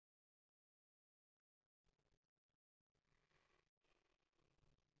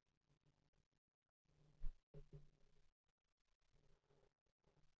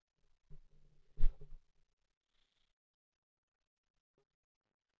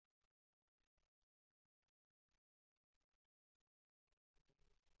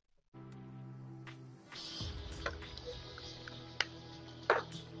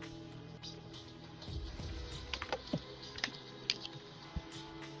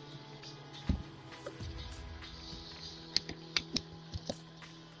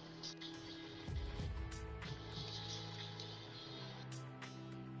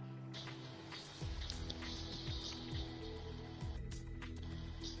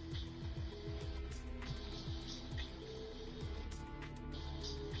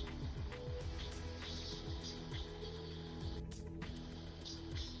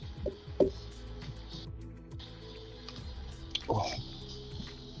 Oh.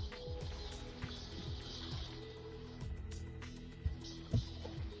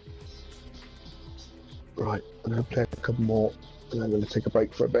 Right, I'm going to play a couple more and I'm going to take a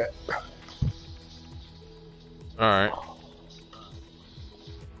break for a bit. Alright.